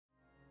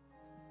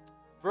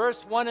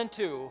verse 1 and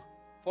 2,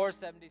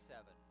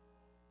 477.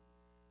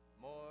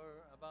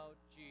 More about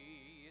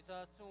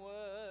Jesus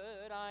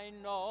would I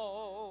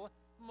know,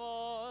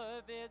 more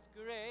of his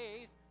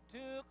grace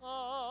to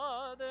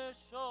others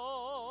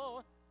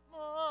show,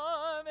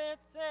 more of his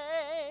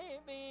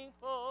saving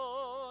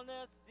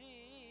fullness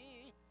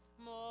see,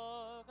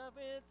 more of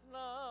his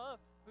love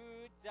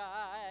who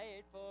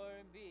died for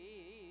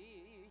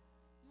me.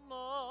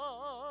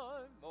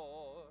 More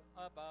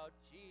about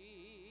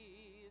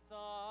Jesus,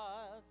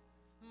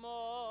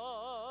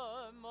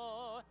 more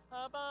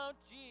about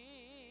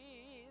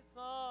Jesus,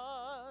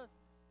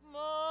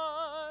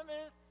 more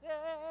his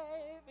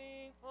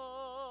saving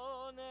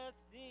fullness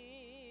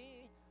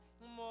see,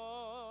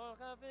 more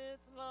of his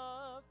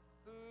love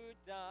who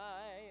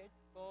died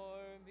for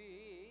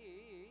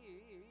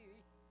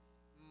me.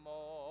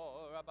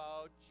 More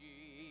about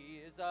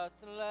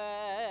Jesus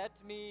let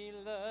me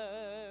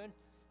learn,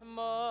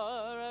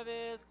 more of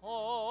his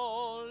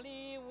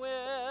holy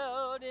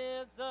will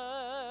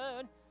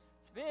discern.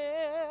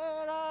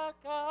 Spirit of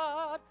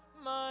God,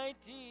 my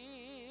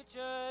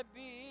teacher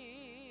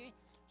be,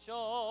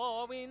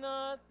 showing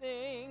the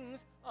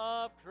things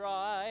of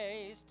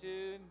Christ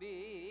to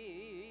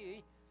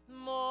me.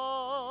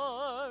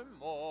 More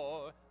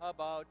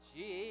about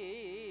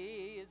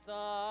Jesus,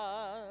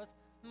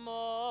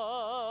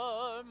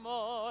 more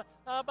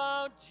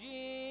about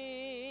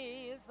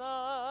Jesus,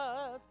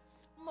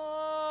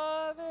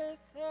 more of his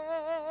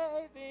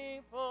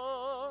saving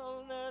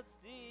fullness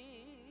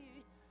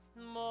see,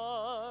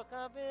 more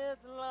of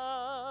his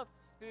love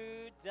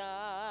who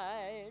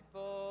died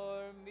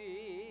for me.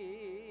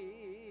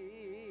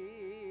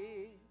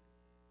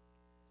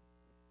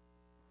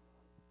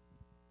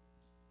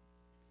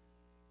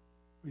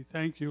 We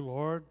thank you,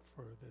 Lord,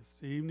 for this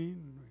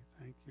evening.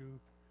 We thank you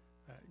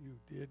that you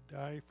did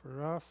die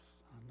for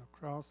us on the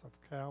cross of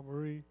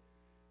Calvary.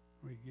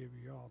 We give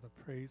you all the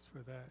praise for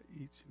that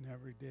each and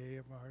every day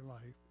of our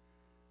life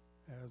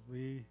as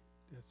we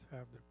just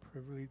have the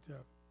privilege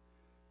of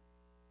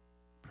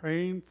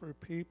praying for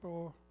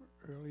people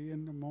early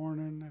in the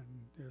morning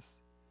and just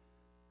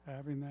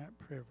having that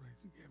privilege,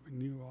 giving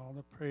you all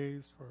the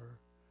praise for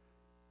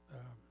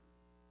the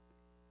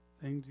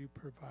things you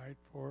provide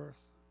for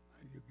us,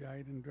 that you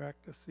guide and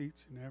direct us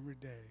each and every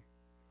day.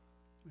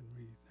 And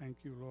we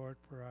thank you, Lord,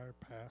 for our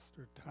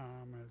pastor,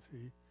 Tom, as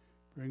he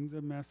brings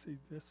a message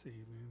this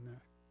evening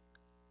that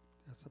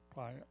just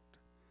apply it,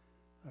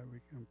 that we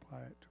can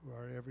apply it to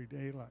our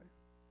everyday life.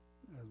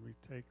 As we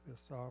take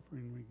this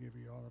offering, we give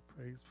you all the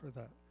praise for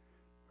that.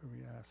 For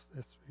we ask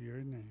this for your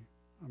name.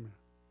 Amen.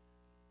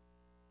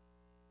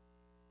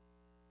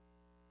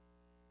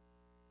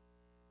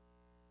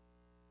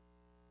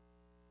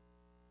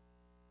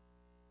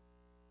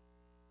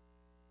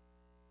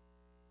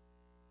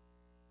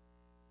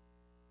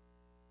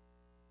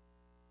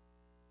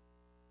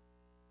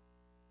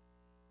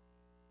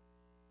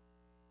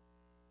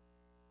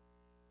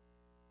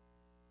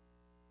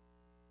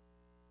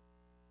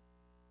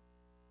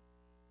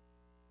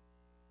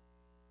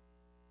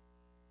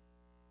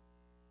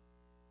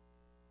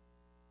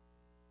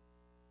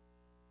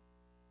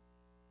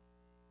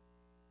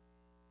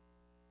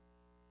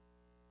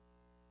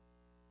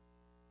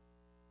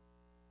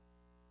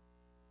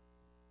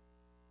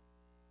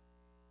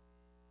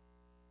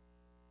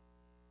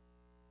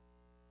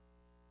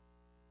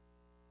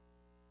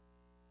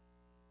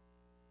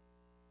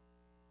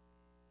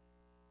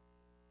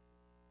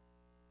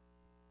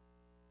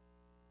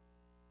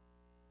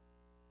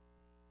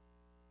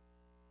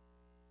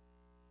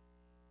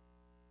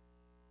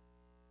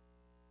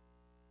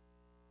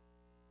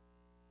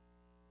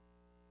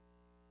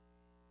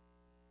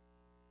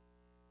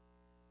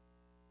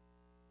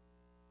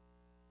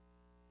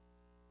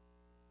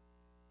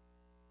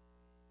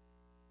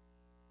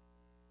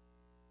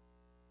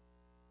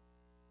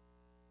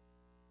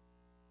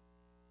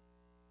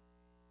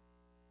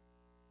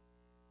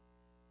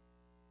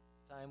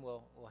 This time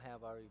we'll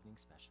have our evening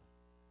special.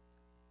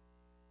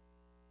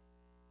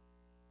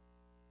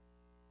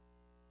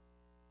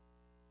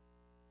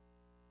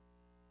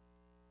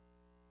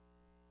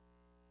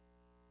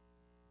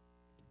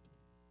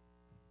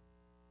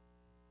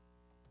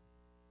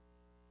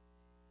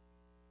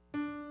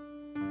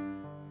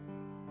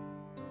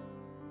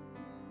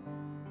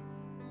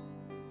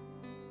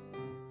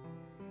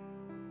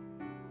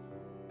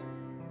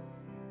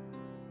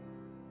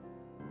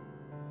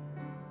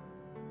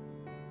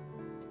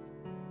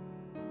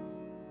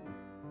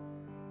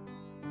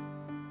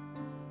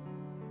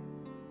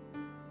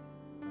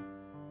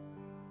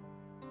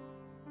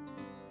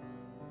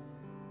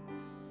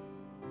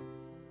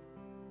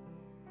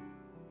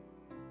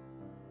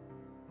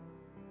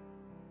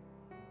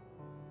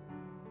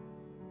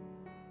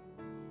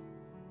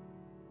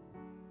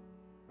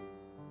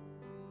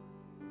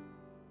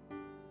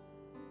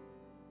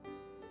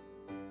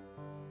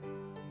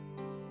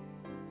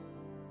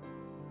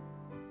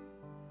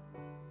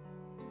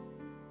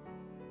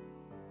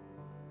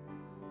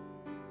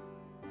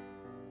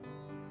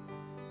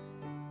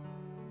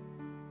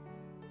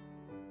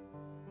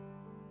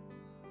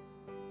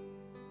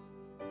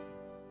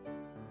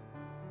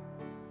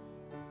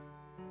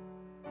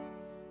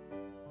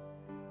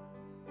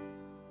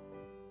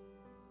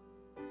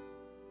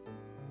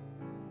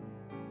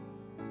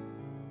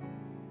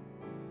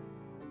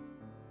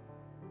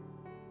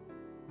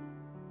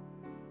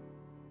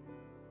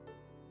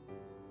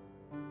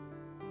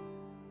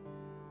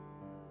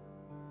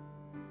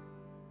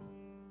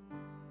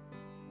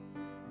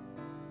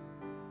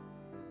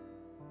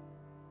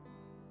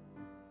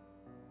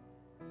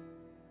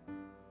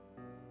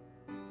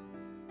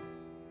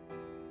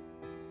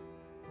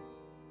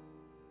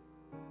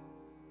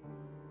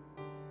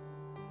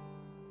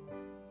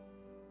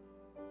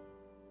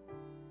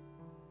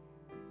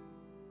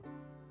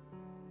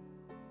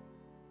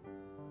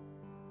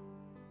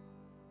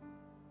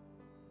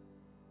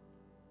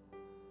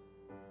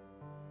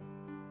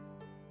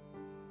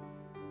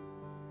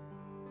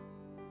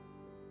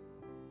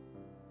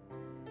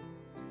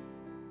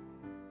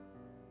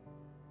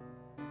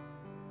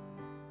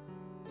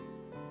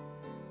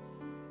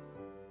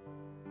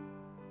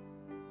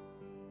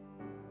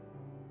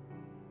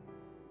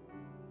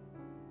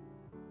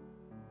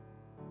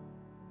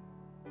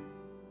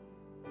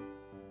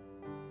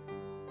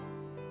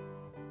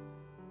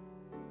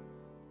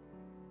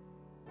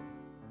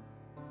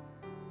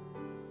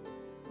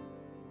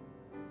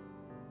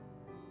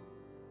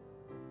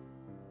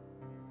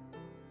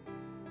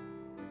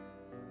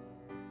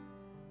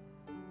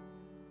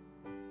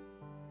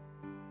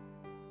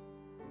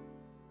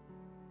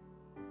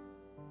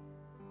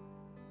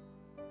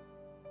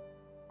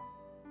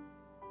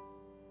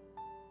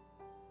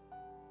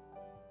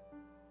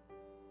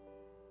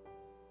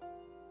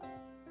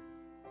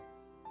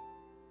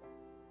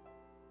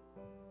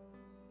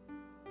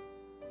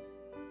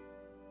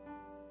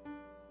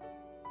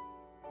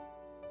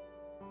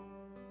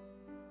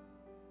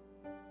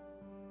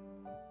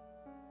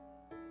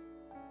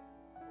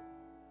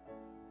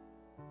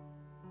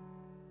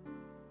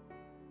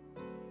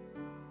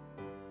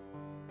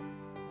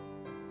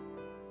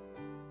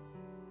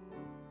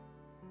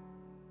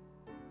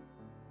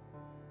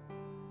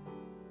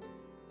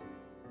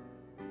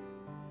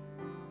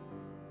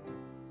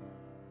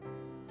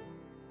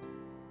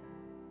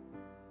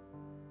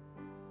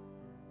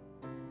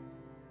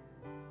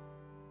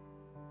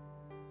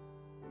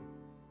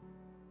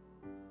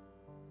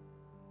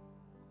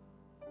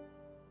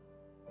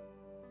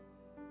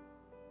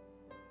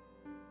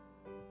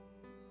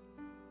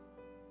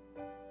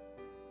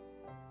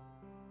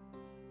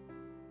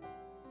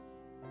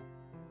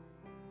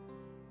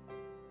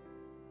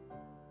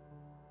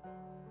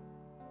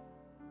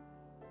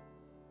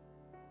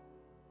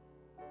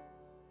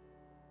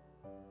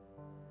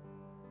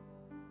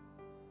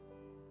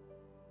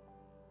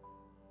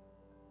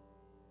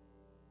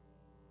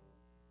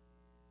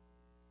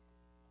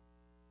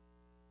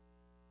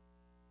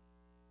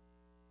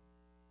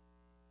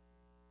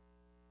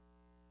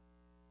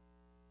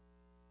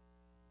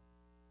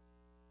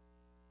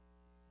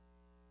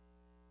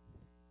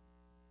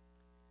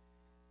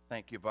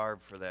 Thank you,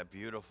 Barb, for that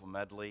beautiful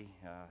medley.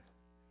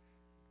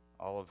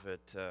 All of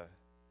it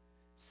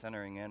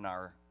centering in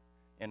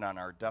on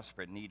our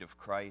desperate need of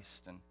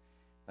Christ. And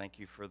thank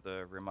you for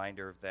the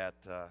reminder of that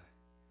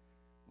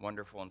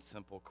wonderful and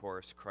simple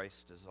chorus,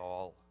 Christ is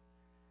all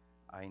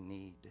I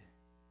need.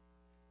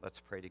 Let's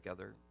pray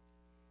together.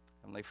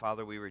 Heavenly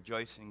Father, we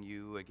rejoice in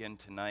you again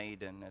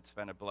tonight, and it's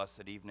been a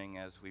blessed evening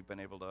as we've been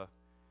able to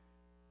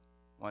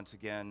once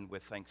again,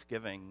 with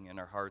thanksgiving in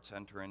our hearts,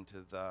 enter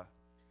into the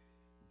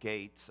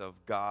gates of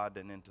God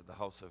and into the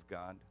house of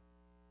God.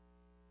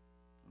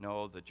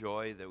 Know the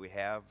joy that we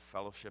have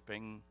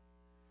fellowshipping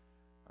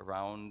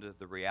around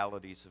the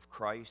realities of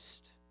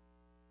Christ.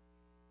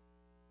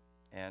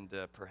 And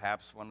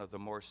perhaps one of the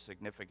more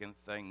significant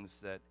things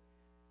that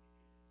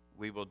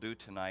we will do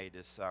tonight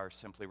is our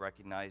simply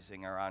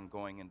recognizing our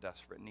ongoing and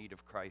desperate need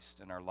of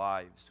Christ in our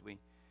lives. We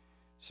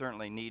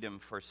certainly need him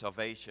for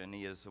salvation.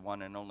 He is the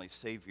one and only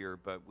Savior,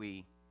 but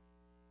we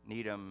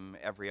need him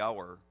every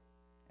hour,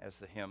 as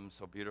the hymn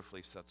so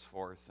beautifully sets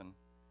forth.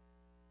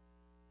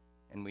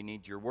 And we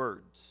need your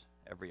words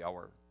every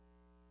hour.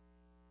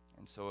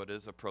 And so it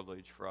is a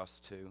privilege for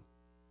us to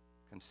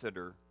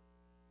consider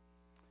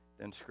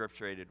the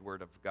inscripturated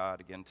word of God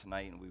again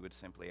tonight, and we would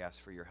simply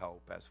ask for your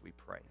help as we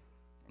pray.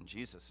 In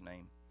Jesus'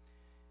 name,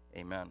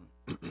 amen.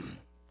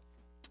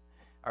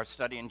 Our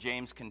study in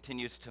James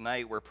continues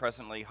tonight. We're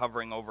presently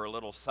hovering over a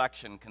little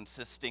section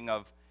consisting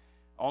of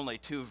only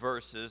 2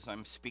 verses.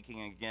 I'm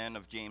speaking again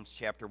of James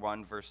chapter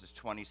 1, verses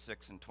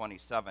 26 and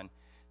 27.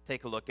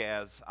 Take a look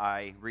as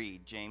I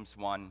read James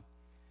 1,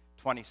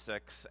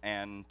 26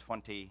 and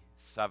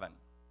 27.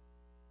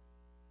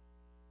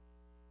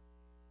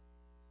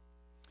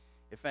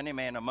 If any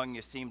man among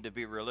you seem to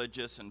be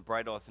religious and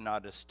bridleth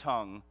not his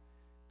tongue,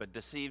 but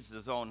deceives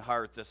his own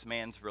heart, this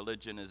man's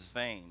religion is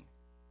vain.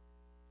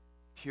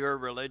 Pure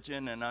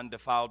religion and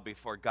undefiled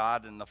before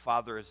God and the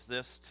Father is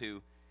this,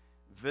 to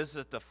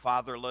visit the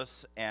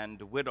fatherless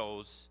and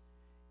widows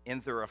in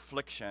their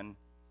affliction,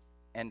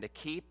 and to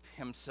keep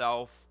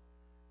himself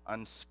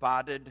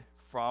unspotted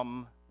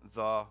from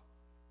the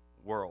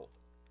world.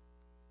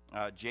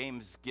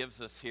 James gives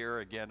us here,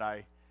 again,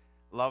 I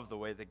love the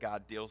way that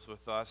God deals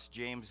with us.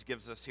 James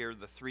gives us here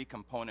the 3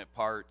 component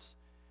parts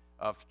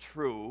of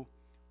true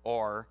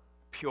or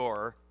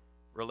pure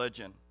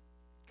religion.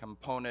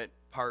 Component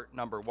part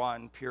number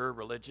 1, pure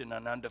religion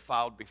and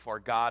undefiled before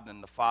God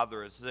and the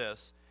Father is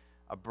this,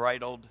 a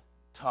bridled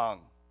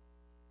tongue.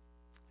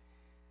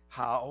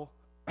 How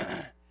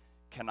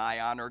can I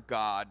honor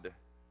God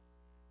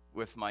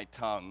with my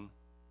tongue?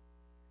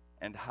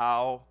 And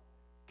how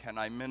can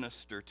I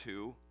minister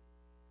to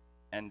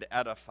and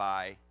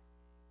edify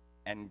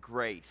and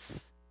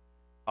grace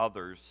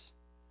others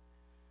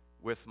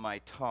with my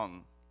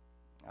tongue?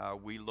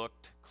 We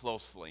looked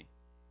closely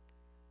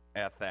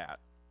at that.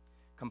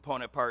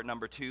 Component part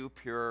number 2,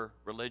 pure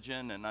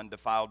religion and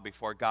undefiled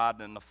before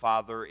God and the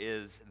Father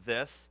is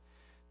this,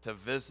 to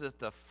visit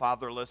the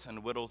fatherless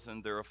and widows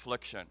in their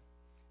affliction.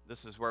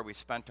 This is where we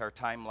spent our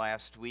time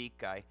last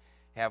week. I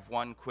have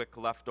one quick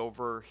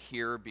leftover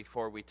here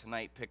before we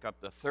tonight pick up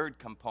the 3rd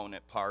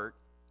component part,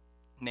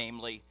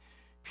 namely,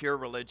 pure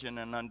religion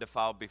and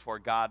undefiled before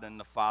God and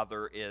the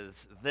Father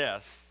is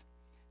this,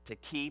 to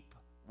keep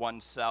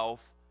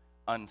oneself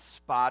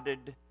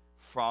unspotted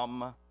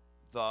from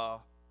the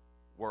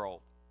world.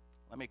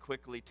 Let me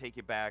quickly take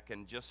you back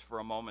and just for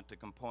a moment to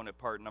component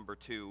part number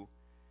 2.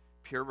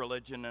 Pure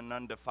religion and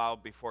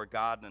undefiled before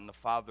God and the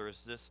Father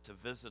is this, to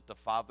visit the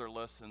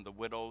fatherless and the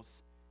widows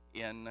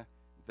in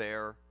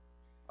their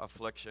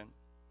affliction.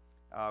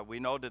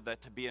 We noted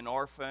that to be an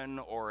orphan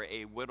or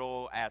a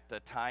widow at the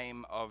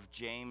time of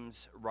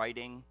James'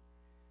 writing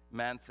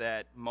meant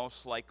that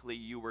most likely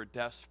you were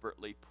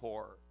desperately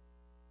poor.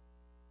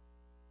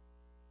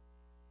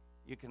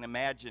 You can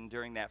imagine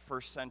during that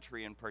 1st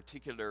century in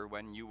particular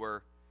when you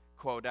were,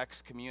 quote,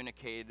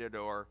 excommunicated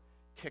or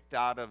kicked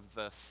out of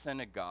the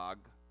synagogue.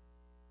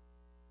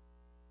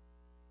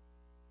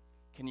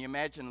 Can you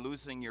imagine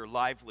losing your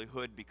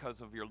livelihood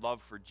because of your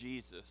love for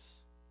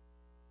Jesus?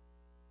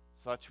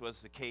 Such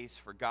was the case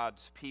for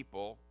God's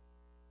people,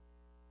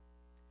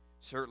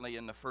 certainly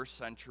in the 1st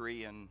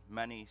century and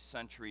many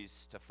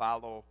centuries to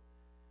follow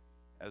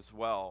as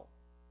well.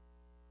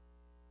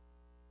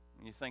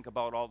 When you think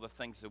about all the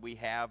things that we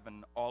have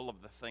and all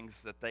of the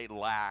things that they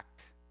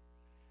lacked,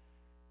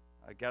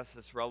 I guess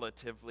it's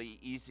relatively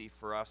easy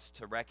for us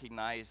to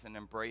recognize and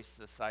embrace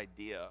this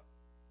idea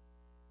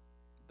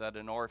that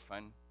an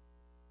orphan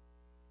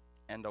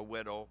and a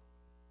widow,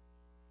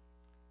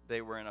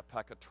 they were in a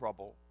peck of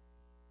trouble.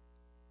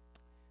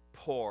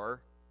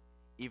 Poor,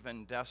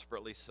 even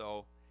desperately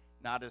so,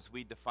 not as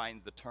we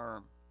define the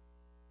term,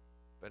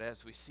 but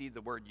as we see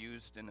the word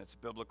used in its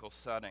biblical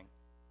setting.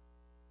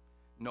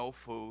 No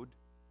food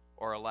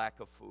or a lack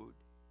of food,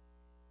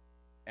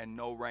 and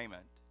no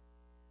raiment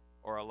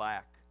or a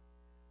lack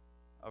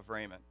of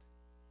raiment.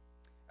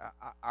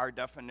 Our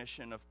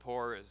definition of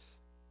poor is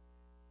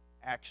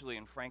actually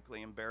and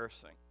frankly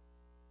embarrassing.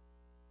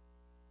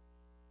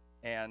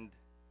 And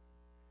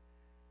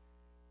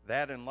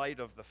That in light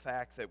of the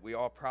fact that we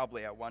all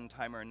probably at one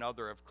time or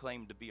another have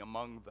claimed to be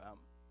among them.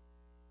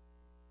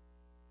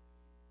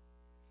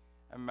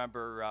 I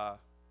remember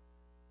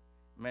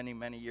many,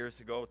 many years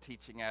ago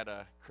teaching at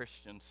a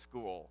Christian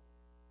school.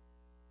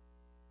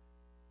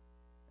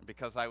 And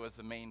because I was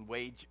the main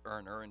wage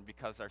earner and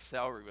because our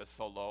salary was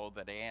so low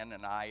that Ann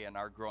and I and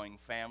our growing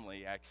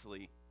family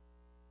actually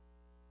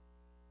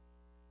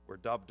were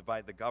dubbed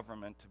by the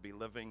government to be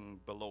living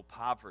below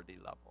poverty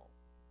level.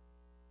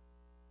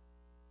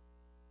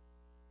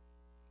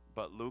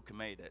 But Luke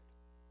made it.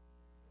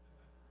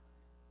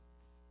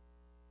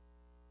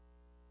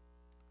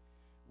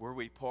 Were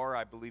we poor?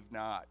 I believe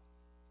not.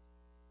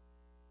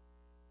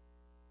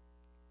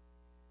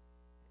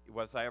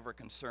 Was I ever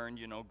concerned,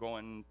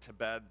 going to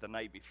bed the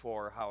night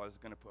before, how I was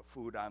going to put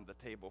food on the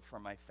table for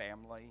my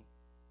family?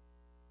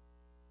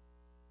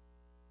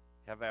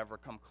 Have I ever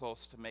come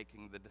close to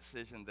making the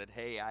decision that,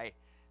 hey,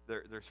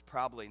 there's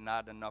probably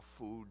not enough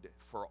food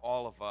for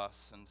all of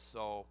us, and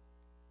so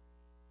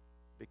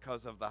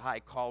because of the high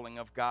calling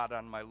of God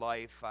on my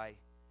life, I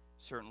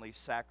certainly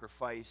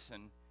sacrifice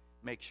and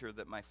make sure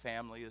that my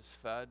family is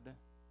fed?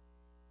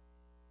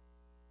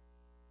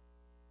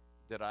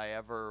 Did I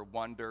ever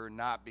wonder,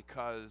 not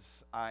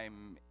because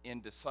I'm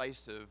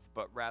indecisive,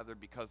 but rather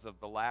because of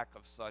the lack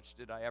of such,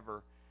 did I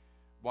ever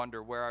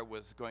wonder where I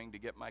was going to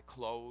get my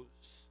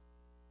clothes?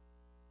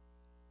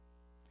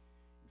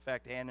 In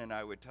fact, Ann and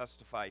I would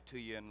testify to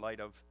you in light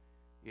of,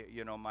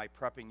 my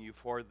prepping you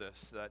for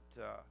this, that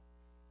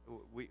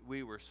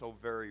we were so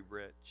very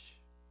rich.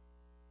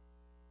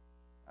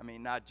 I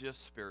mean, not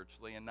just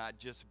spiritually and not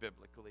just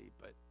biblically,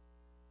 but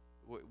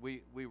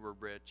we were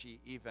rich,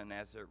 even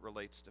as it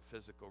relates to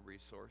physical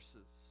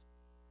resources.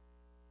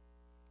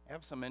 I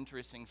have some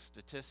interesting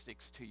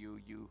statistics to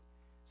you.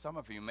 Some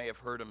of you may have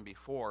heard them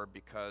before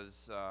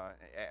because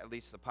at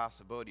least the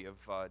possibility of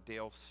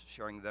Dale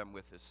sharing them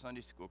with his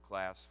Sunday school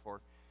class, for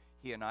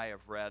he and I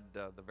have read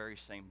the very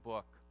same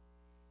book.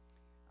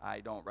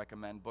 I don't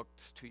recommend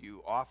books to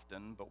you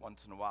often, but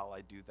once in a while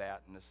I do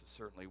that, and this is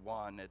certainly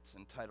one. It's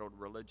entitled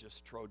Religious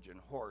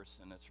Trojan Horse,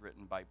 and it's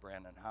written by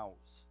Brandon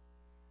House.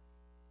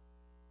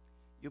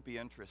 You'll be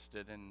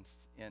interested in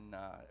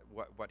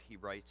what he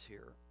writes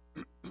here.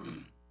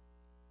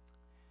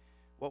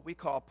 What we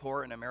call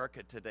poor in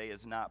America today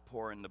is not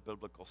poor in the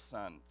biblical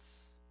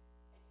sense.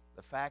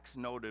 The facts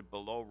noted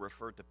below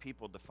refer to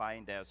people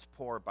defined as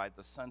poor by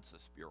the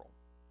Census Bureau.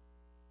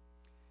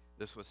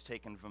 This was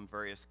taken from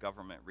various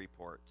government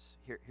reports.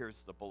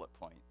 Here's the bullet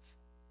points.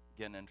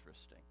 Again,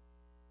 interesting.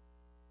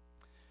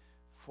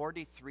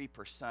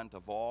 43%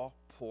 of all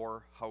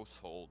poor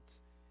households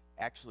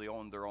actually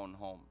own their own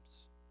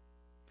homes.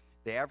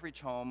 The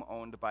average home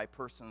owned by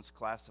persons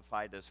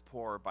classified as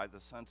poor by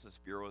the Census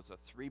Bureau is a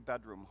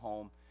 3-bedroom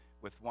home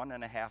with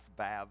 1.5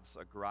 baths,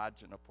 a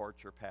garage, and a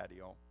porch or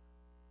patio.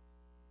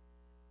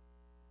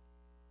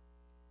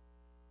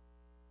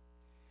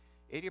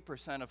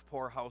 80% of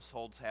poor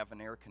households have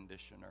an air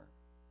conditioner.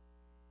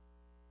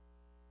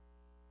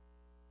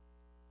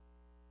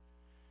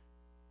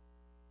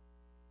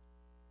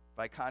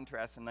 By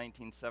contrast, in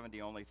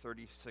 1970, only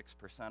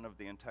 36% of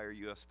the entire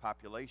U.S.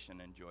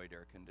 population enjoyed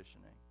air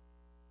conditioning.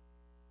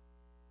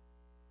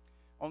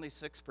 Only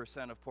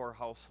 6% of poor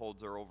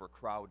households are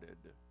overcrowded.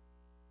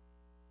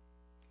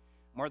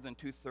 More than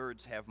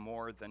 2/3 have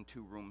more than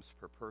 2 rooms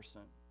per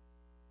person.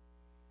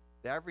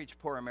 The average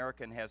poor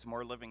American has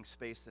more living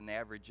space than the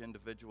average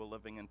individual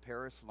living in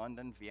Paris,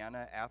 London,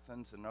 Vienna,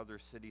 Athens, and other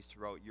cities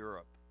throughout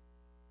Europe.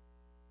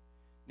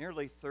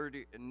 Nearly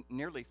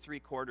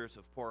 3/4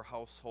 of poor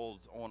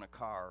households own a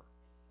car.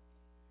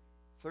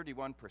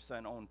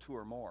 31% own 2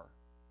 or more.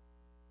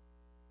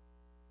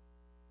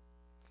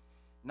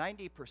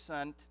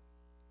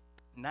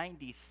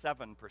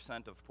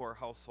 97% of poor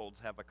households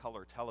have a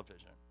color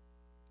television.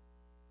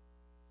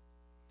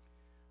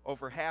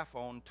 Over half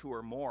own 2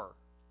 or more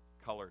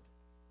colored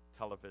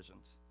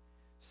televisions.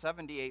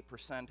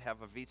 78%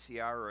 have a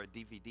VCR or a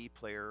DVD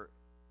player.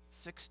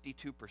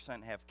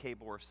 62% have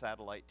cable or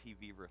satellite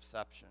TV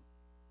reception.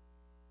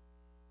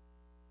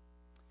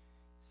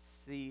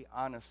 See,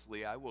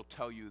 honestly, I will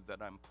tell you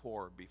that I'm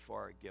poor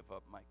before I give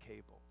up my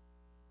cable.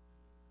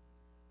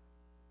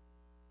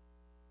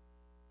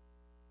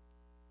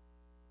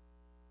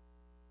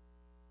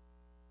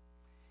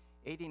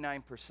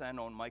 %8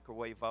 own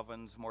microwave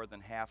ovens, more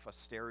than half a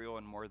stereo,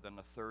 and more than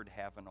 1/3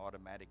 have an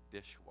automatic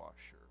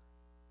dishwasher.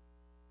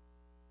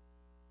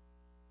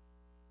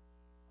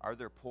 Are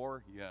there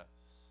poor? Yes.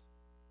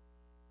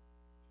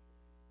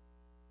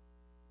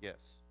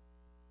 Yes.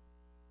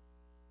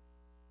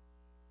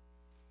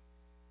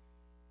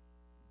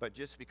 But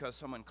just because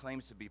someone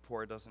claims to be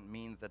poor doesn't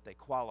mean that they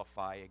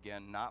qualify,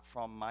 again, not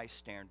from my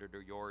standard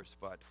or yours,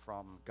 but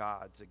from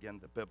God's, again,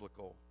 the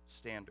biblical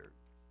standard.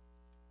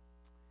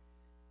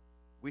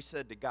 We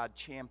said that God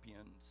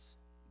champions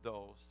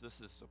those.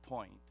 This is the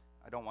point.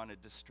 I don't want to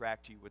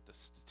distract you with the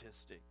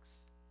statistics.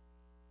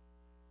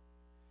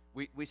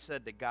 We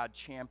said that God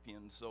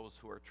champions those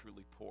who are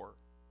truly poor.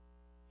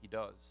 He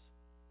does.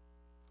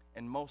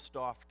 And most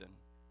often,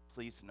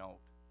 please note,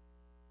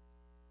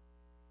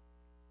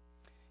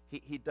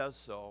 He does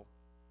so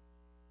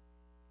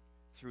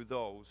through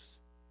those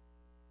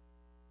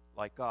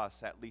like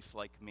us, at least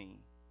like me,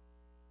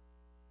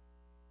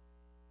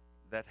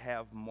 that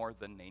have more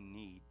than they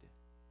need.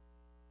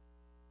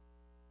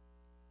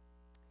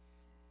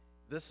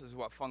 This is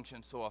what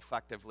functions so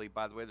effectively.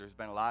 By the way, there's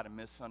been a lot of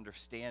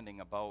misunderstanding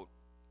about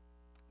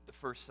the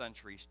first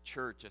century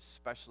church,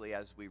 especially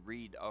as we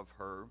read of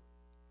her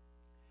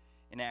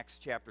in Acts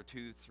chapter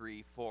 2,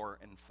 3, 4,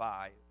 and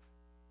 5.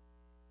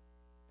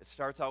 It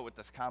starts out with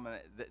this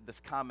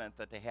comment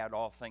that they had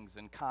all things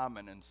in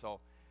common, and so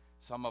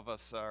some of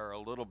us are a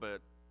little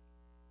bit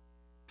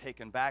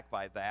taken back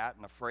by that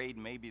and afraid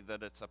maybe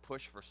that it's a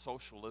push for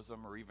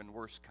socialism or even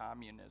worse,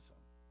 communism.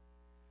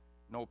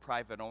 No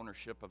private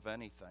ownership of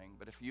anything.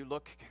 But if you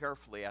look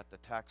carefully at the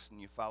text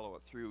and you follow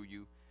it through,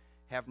 you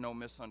have no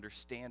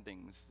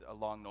misunderstandings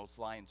along those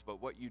lines.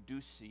 But what you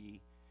do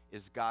see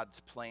is God's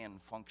plan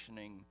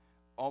functioning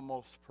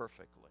almost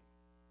perfectly.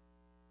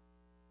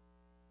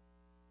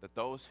 That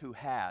those who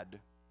had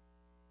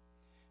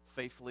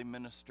faithfully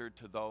ministered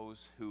to those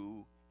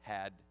who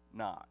had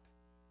not.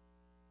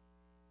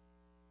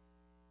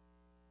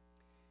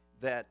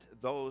 That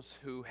those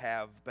who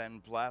have been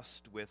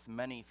blessed with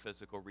many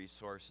physical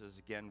resources,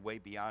 again, way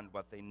beyond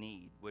what they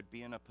need, would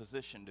be in a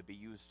position to be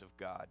used of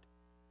God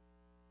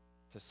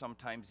to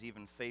sometimes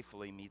even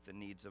faithfully meet the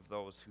needs of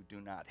those who do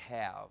not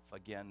have.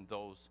 Again,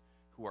 those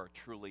who are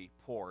truly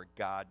poor.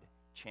 God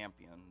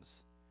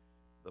champions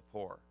the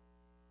poor.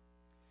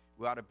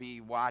 We ought to be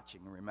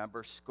watching,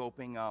 remember,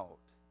 scoping out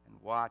and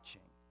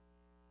watching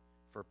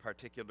for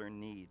particular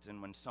needs.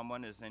 And when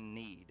someone is in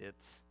need,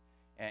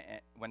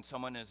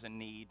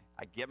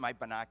 I get my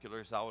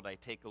binoculars out, I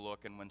take a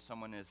look, and when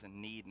someone is in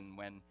need and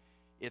when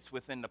it's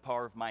within the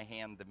power of my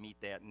hand to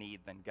meet that need,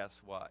 then guess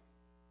what?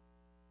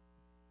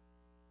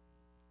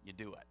 You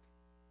do it.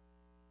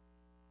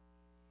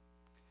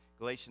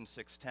 Galatians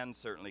 6:10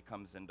 certainly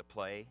comes into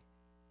play.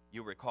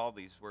 You recall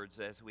these words,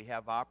 as we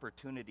have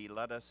opportunity,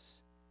 let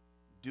us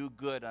do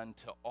good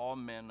unto all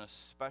men,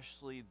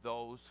 especially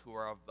those who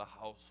are of the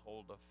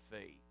household of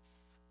faith.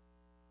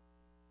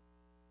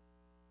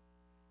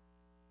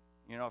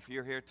 You know, if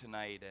you're here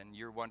tonight and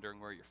you're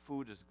wondering where your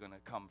food is going to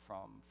come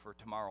from for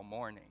tomorrow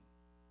morning,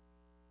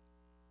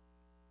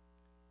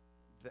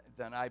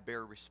 then I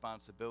bear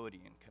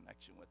responsibility in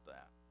connection with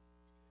that.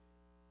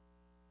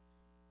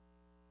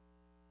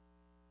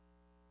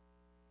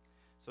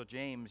 So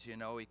James, you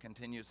know, he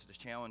continues to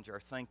challenge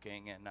our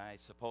thinking, and I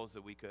suppose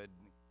that we could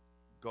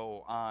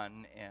go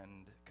on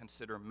and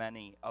consider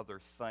many other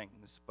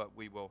things, but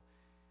we will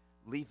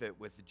leave it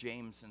with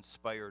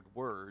James-inspired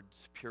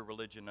words. Pure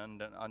religion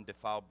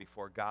undefiled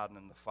before God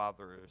and the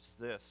Father is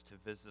this, to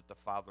visit the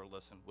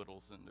fatherless and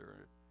widows in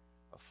their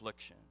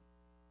affliction.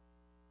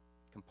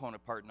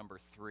 Component part number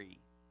 3.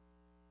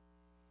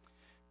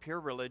 Pure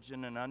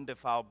religion and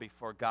undefiled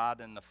before God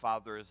and the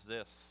Father is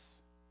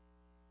this,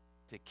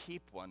 to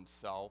keep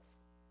oneself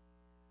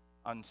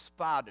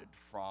unspotted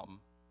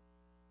from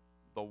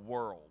the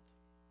world.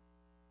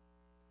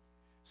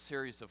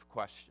 Series of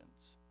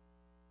questions.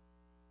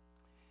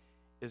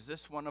 Is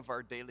this one of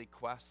our daily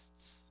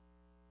quests?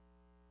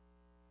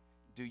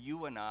 Do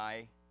you and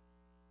I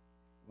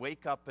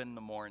wake up in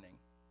the morning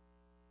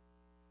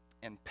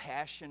and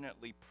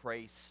passionately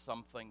pray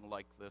something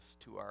like this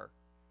to our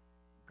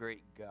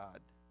great God?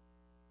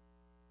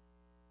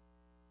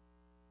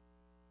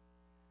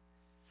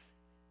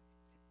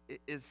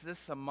 Is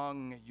this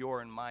among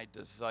your and my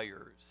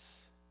desires?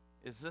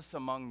 Is this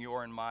among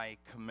your and my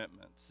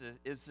commitments?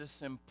 Is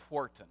this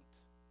important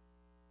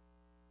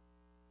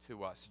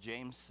to us?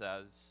 James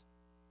says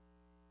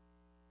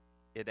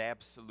it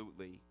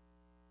absolutely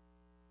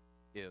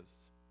is.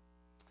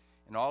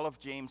 And all of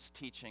James'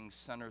 teaching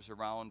centers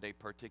around a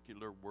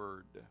particular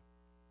word.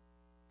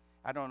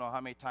 I don't know how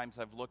many times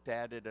I've looked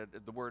at it.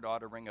 The word ought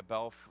to ring a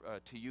bell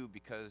to you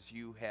because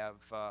you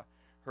have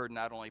heard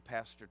not only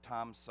Pastor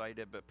Tom cite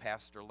it, but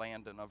Pastor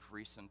Landon of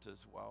recent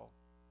as well.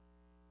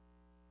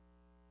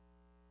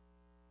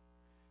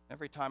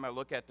 Every time I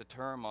look at the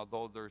term,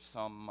 although there's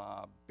some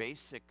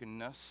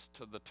basicness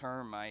to the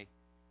term, I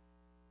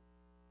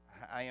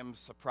am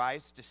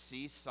surprised to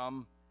see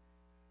some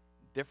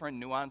different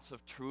nuance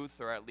of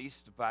truth, or at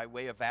least by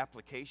way of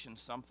application,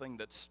 something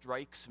that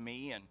strikes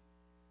me and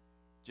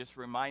just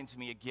reminds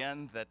me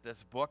again that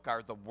this book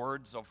are the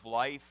words of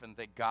life, and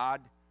that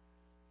God,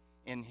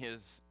 in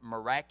his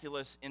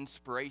miraculous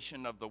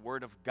inspiration of the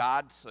Word of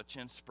God, such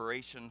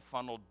inspiration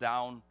funneled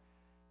down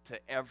to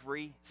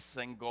every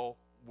single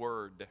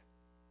word.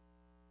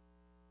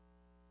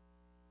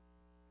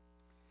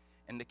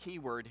 And the key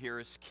word here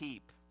is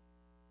keep.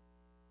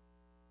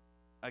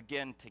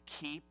 Again, to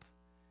keep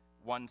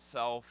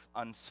oneself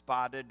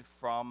unspotted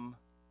from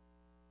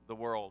the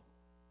world.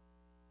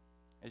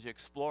 As you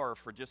explore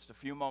for just a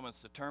few moments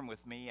the term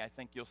with me, I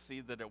think you'll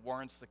see that it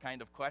warrants the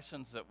kind of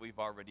questions that we've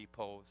already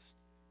posed.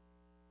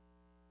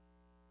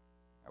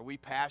 Are we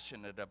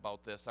passionate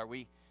about this? Are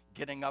we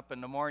getting up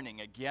in the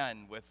morning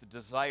again with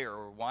desire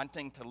or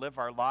wanting to live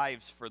our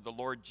lives for the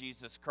Lord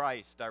Jesus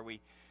Christ? Are we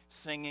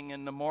singing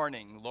in the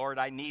morning, Lord,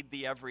 I need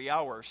thee every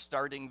hour,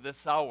 starting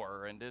this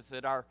hour? And is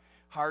it our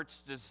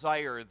heart's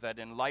desire that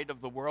in light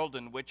of the world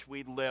in which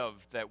we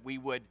live, that we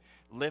would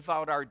live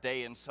out our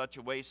day in such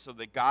a way so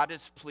that God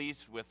is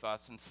pleased with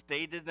us? And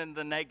stated in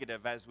the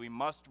negative, as we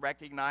must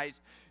recognize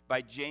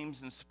by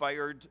James'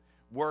 inspired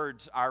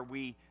words, are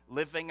we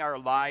living our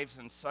lives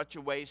in such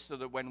a way so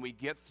that when we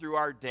get through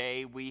our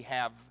day, we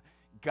have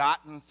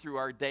gotten through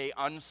our day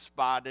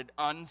unspotted,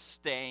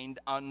 unstained,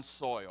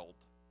 unsoiled?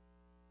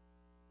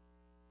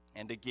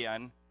 And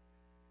again,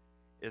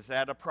 is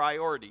that a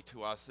priority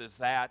to us? Is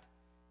that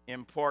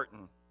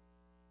important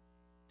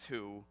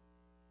to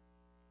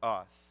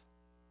us?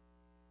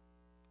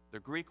 The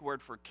Greek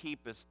word for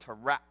keep is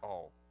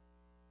tereo.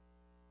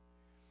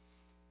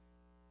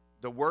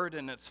 The word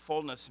in its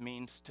fullness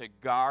means to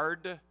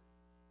guard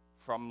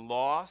from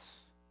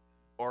loss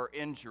or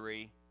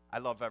injury. I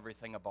love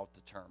everything about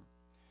the term.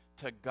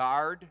 To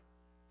guard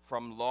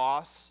from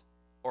loss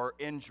or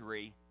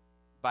injury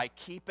by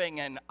keeping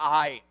an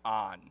eye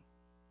on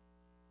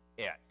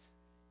it.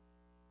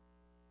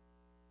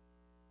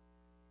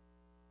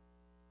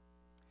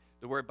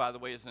 The word, by the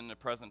way, is in the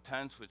present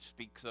tense, which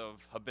speaks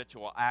of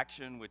habitual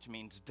action, which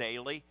means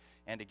daily.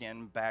 And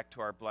again, back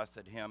to our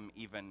blessed hymn,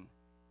 even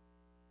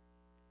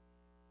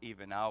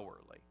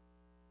hourly.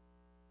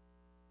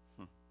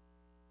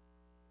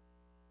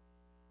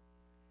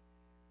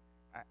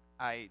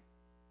 I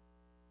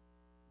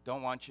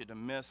don't want you to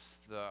miss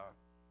the...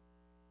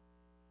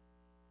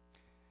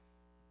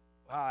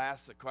 Well, I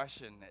asked the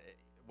question,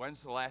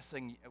 when's the last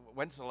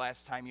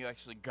time you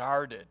actually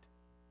guarded?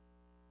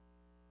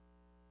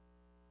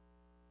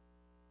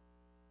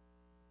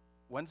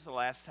 When's the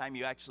last time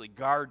you actually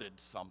guarded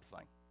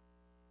something?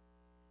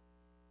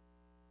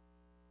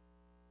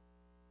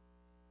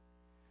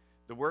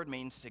 The word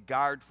means to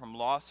guard from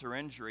loss or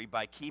injury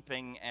by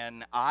keeping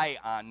an eye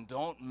on.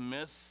 Don't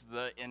miss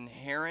the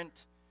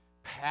inherent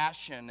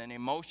passion and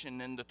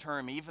emotion in the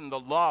term, even the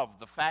love.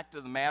 The fact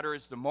of the matter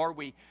is, the more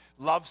we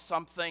love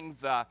something,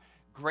 the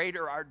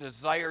greater our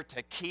desire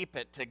to keep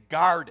it, to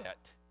guard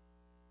it.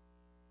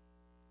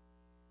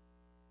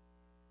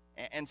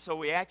 And so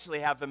we actually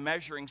have the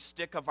measuring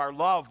stick of our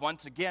love.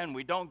 Once again,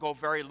 we don't go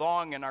very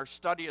long in our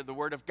study of the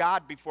Word of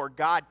God before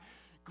God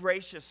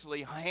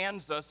graciously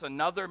hands us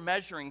another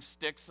measuring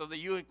stick so that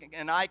you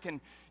and I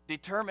can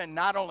determine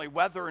not only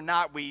whether or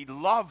not we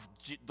love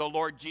the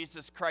Lord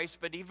Jesus Christ,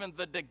 but even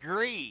the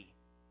degree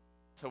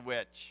to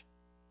which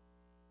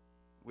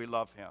we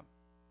love Him.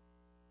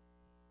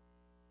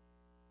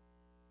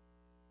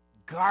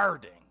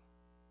 Guarding.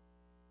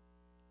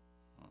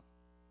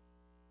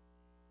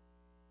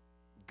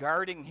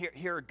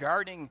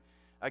 Guarding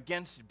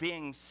against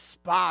being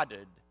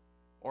spotted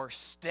or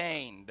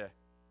stained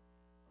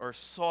or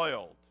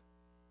soiled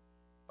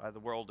by the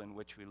world in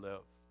which we live.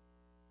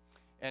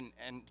 And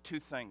two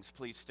things,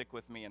 please stick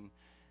with me. And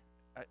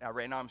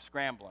right now I'm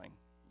scrambling,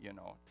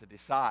 to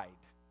decide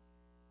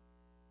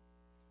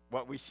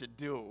what we should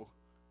do.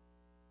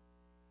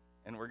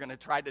 And we're going to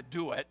try to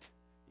do it,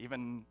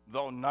 even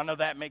though none of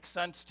that makes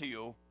sense to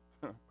you.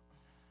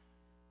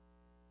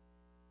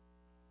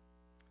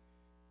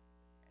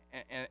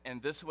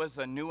 And this was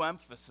a new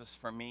emphasis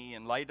for me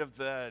in light of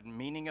the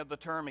meaning of the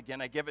term. Again,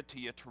 I give it to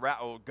you,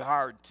 tereo,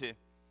 guard, to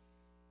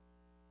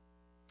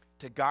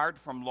guard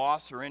from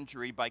loss or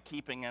injury by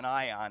keeping an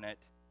eye on it.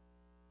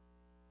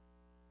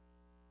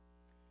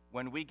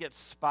 When we get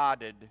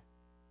spotted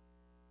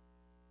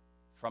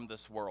from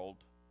this world,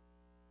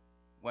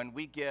 when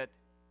we get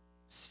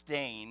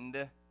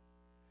stained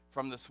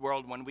from this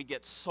world, when we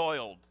get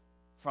soiled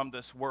from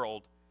this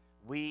world,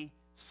 we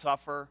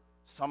suffer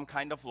some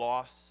kind of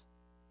loss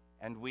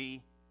and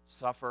we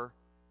suffer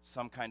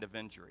some kind of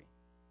injury.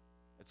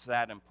 It's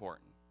that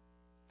important.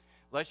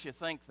 Lest you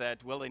think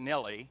that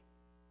willy-nilly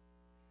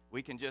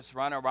we can just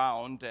run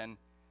around and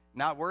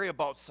not worry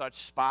about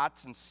such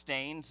spots and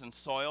stains and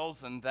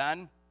soils, and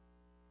then,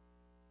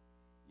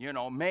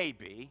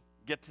 maybe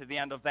get to the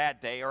end of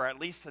that day, or at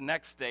least the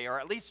next day,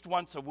 or at least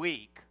once a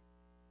week,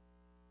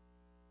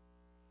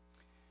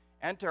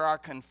 enter our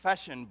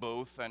confession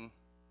booth and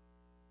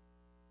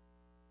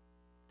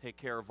take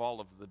care of all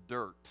of the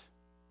dirt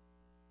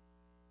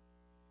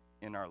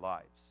in our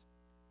lives.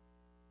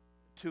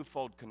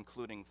 Twofold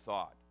concluding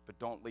thought, but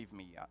don't leave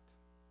me yet.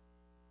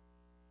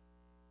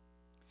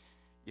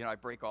 I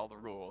break all the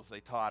rules. They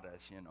taught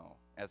us,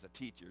 as a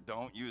teacher,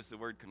 don't use the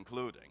word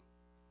concluding.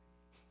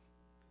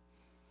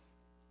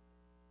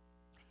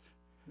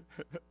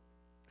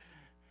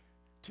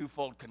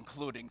 Twofold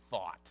concluding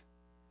thought.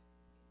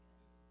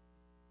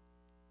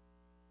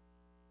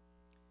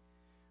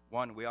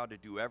 One, we ought to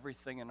do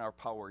everything in our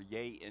power,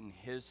 yea, in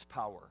His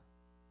power,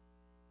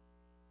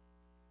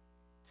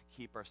 to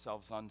keep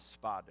ourselves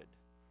unspotted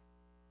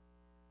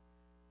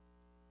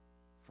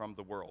from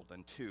the world.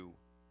 And two,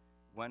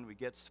 when we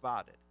get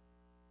spotted,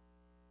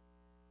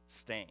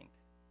 stained,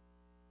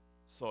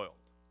 soiled,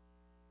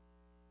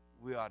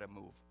 we ought to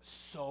move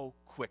so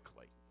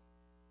quickly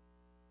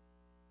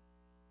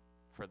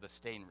for the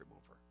stain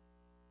remover.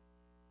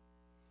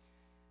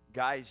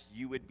 Guys,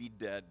 you would be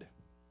dead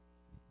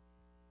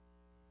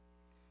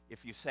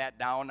if you sat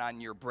down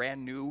on your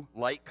brand new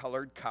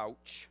light-colored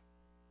couch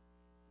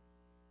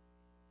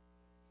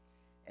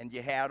and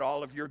you had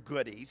all of your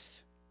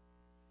goodies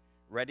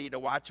ready to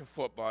watch a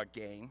football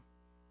game,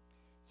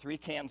 3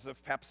 cans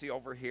of Pepsi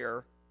over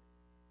here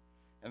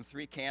and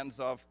 3 cans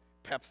of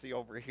Pepsi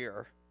over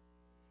here,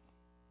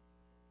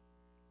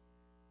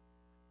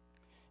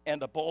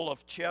 and a bowl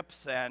of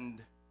chips and,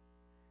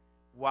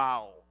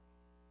 wow,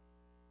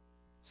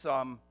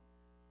 some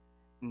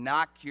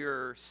knock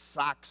your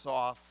socks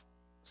off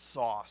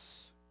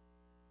sauce.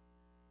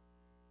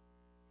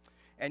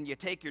 And you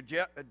take your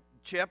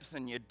chips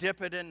and you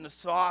dip it in the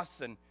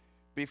sauce, and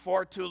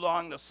before too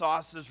long the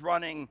sauce is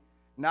running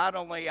not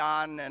only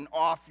on and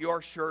off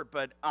your shirt,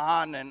 but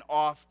on and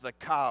off the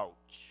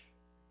couch.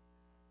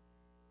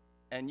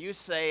 And you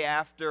say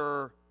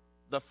after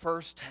the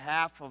first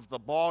half of the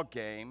ball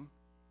game,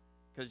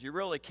 because you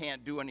really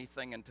can't do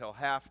anything until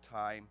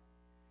halftime,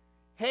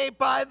 "Hey,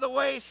 by the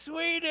way,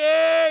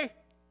 sweetie,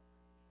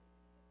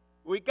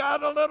 we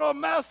got a little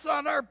mess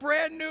on our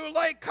brand new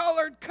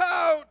light-colored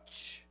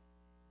couch."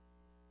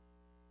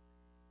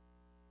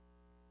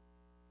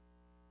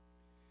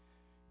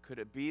 Could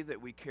it be that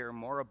we care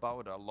more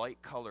about a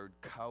light-colored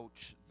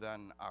couch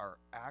than our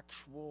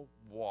actual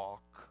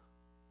walk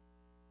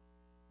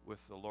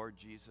with the Lord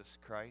Jesus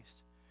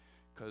Christ?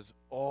 Because,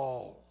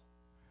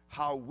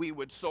 how we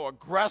would so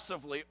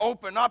aggressively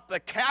open up the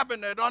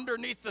cabinet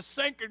underneath the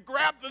sink and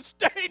grab the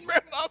stain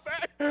rim of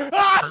it.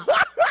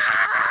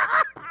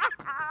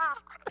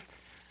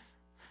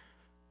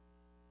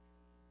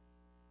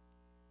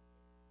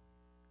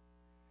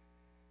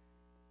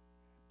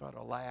 But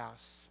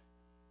alas,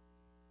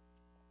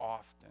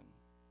 often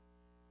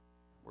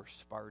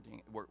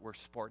we're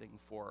sporting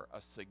for a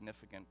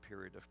significant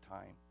period of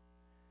time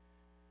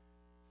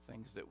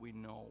things that we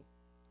know,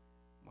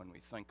 when we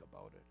think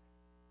about it,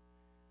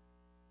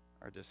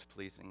 are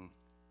displeasing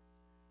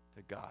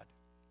to God.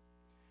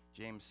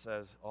 James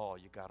says,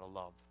 you got to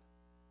love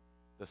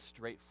the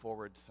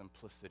straightforward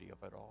simplicity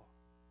of it all.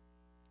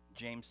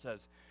 James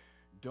says,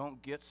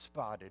 don't get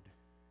spotted,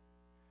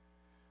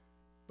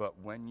 but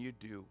when you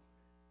do,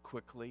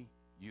 quickly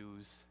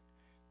use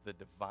the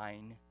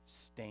divine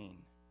stain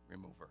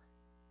remover.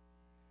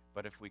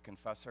 But if we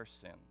confess our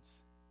sins,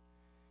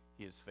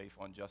 he is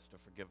faithful and just to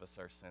forgive us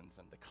our sins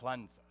and to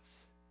cleanse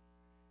us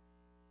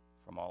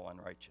from all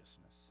unrighteousness.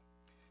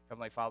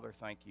 Heavenly Father,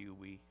 thank you.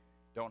 We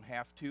don't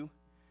have to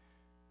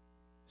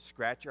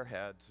scratch our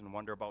heads and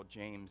wonder about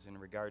James in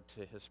regard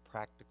to his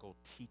practical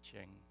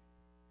teaching.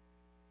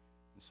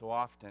 And so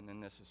often,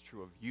 and this is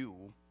true of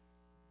you,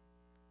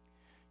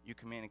 you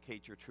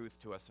communicate your truth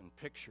to us in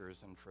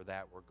pictures, and for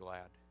that we're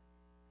glad.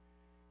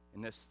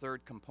 And this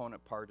third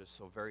component part is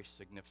so very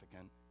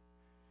significant.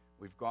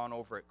 We've gone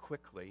over it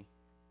quickly.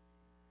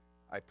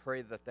 I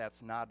pray that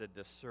that's not a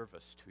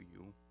disservice to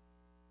you,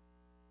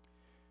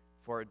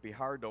 for it'd be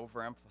hard to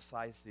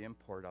overemphasize the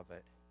import of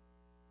it.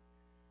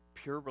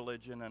 Pure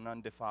religion and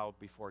undefiled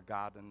before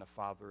God and the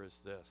Father is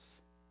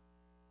this: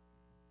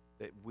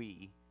 that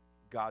we,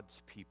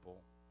 God's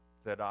people,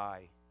 that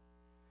I,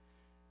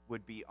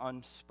 would be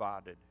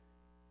unspotted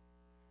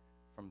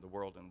from the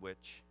world in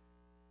which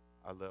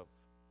I live.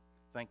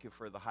 Thank you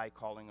for the high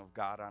calling of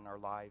God on our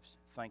lives.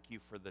 Thank you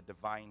for the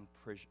divine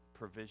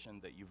provision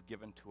that you've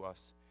given to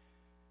us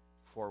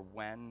for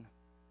when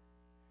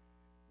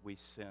we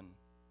sin.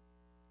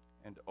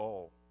 And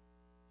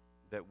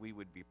that we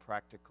would be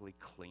practically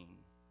clean.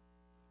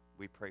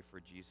 We pray for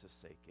Jesus'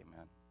 sake.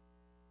 Amen.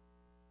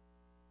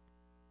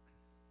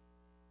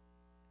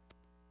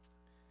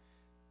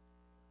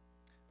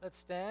 Let's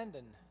stand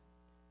and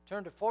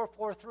turn to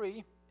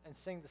 443 and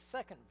sing the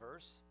second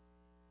verse.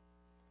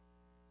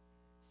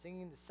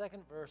 Singing the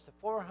second verse of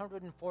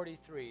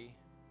 443,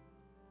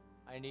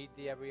 I Need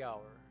Thee Every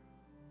Hour.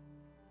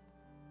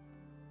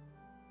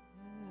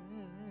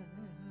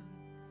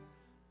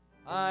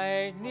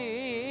 I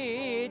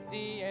need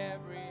thee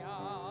every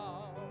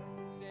hour,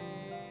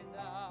 stay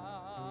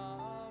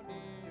thou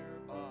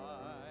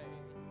nearby.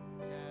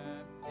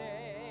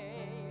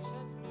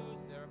 Temptations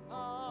lose their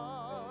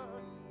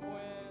power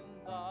when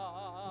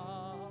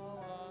thou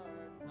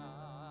art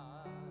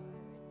nigh.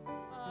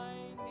 I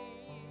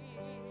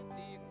need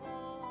thee,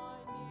 oh, I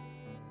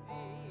need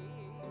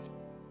thee,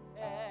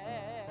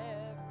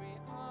 every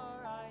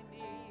hour I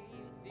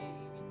need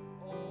thee.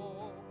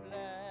 Oh,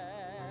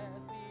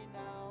 bless me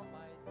now,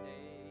 my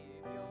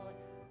Savior,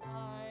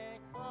 I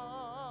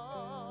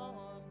come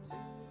to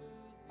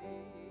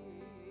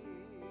thee.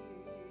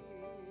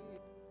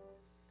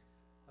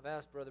 I've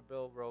asked Brother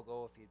Bill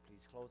Rogo if he'd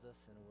please close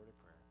us in a word of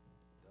prayer.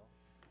 Bill?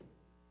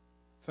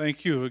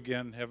 Thank you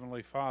again,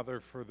 Heavenly Father,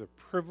 for the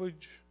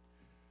privilege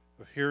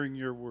of hearing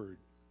your word.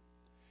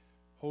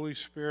 Holy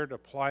Spirit,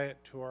 apply it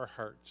to our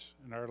hearts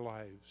and our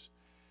lives.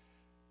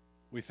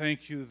 We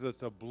thank you that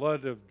the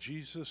blood of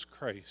Jesus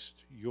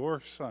Christ, your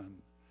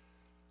Son,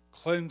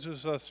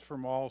 cleanses us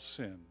from all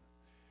sin.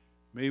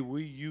 May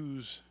we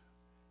use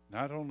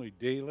not only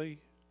daily,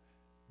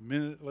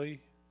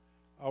 minutely,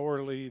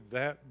 hourly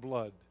that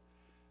blood,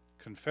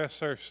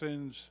 confess our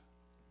sins,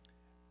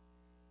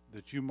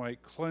 that you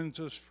might cleanse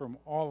us from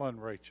all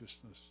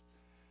unrighteousness.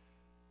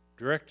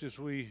 Direct as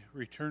we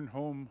return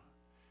home,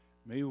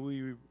 may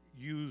we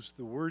use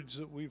the words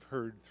that we've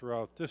heard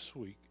throughout this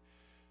week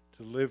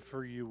to live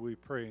for you, we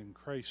pray in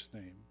Christ's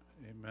name.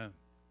 Amen.